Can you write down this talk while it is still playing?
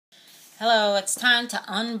Hello, it's time to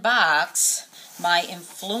unbox my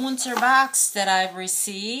Influencer box that I've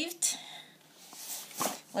received.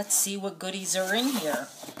 Let's see what goodies are in here.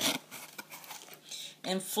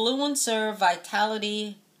 Influencer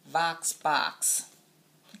Vitality VoxBox.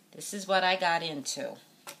 This is what I got into.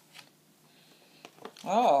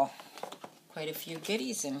 Oh, quite a few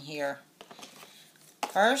goodies in here.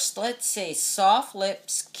 First, let's see, Soft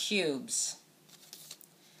Lips Cubes.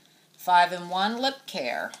 5-in-1 lip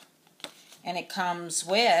care. And it comes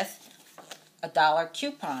with a $1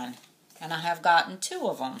 coupon. And I have gotten 2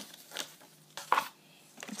 of them.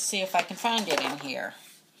 Let's see if I can find it in here.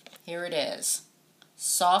 Here it is.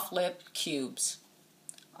 Soft Lip Cubes.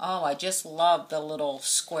 Oh, I just love the little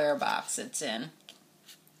square box it's in.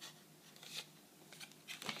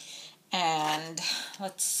 And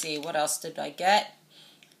let's see, what else did I get?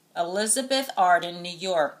 Elizabeth Arden, New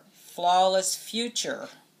York, Flawless Future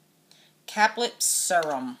Cap Lip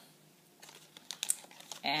Serum.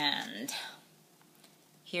 And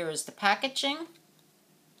here is the packaging.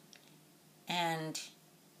 And,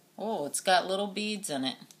 oh, it's got little beads in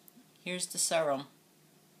it. Here's the serum.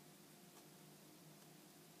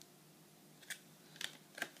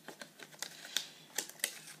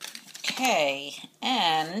 Okay,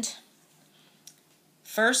 and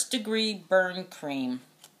First Degree Burn Cream.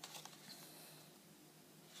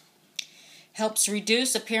 Helps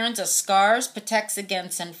reduce appearance of scars, protects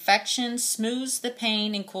against infection, smooths the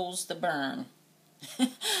pain, and cools the burn.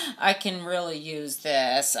 I can really use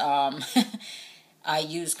this. I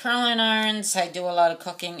use curling irons, I do a lot of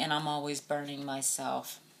cooking, and I'm always burning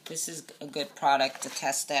myself. This is a good product to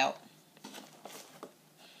test out.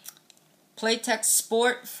 Playtex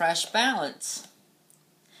Sport Fresh Balance.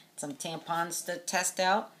 Some tampons to test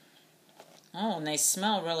out. Oh, and they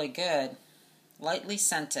smell really good. Lightly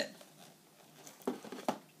scented.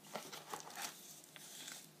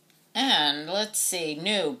 And let's see,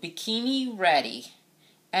 new Bikini Ready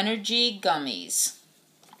Energy Gummies.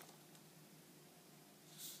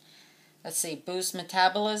 Let's see, boost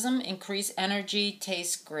metabolism, increase energy,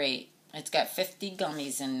 tastes great. It's got 50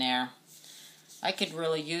 gummies in there. I could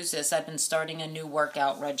really use this. I've been starting a new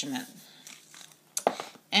workout regimen.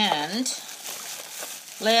 And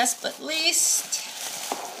last but least,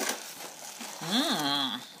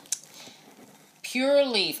 Pure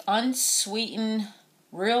Leaf Unsweetened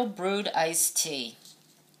Real Brewed Iced Tea.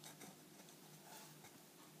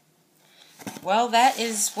 Well, that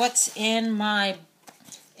is what's in my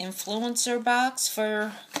Influencer box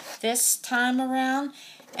for this time around.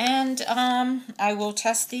 And I will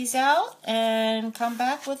test these out and come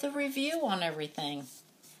back with a review on everything.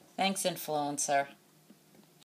 Thanks, Influencer.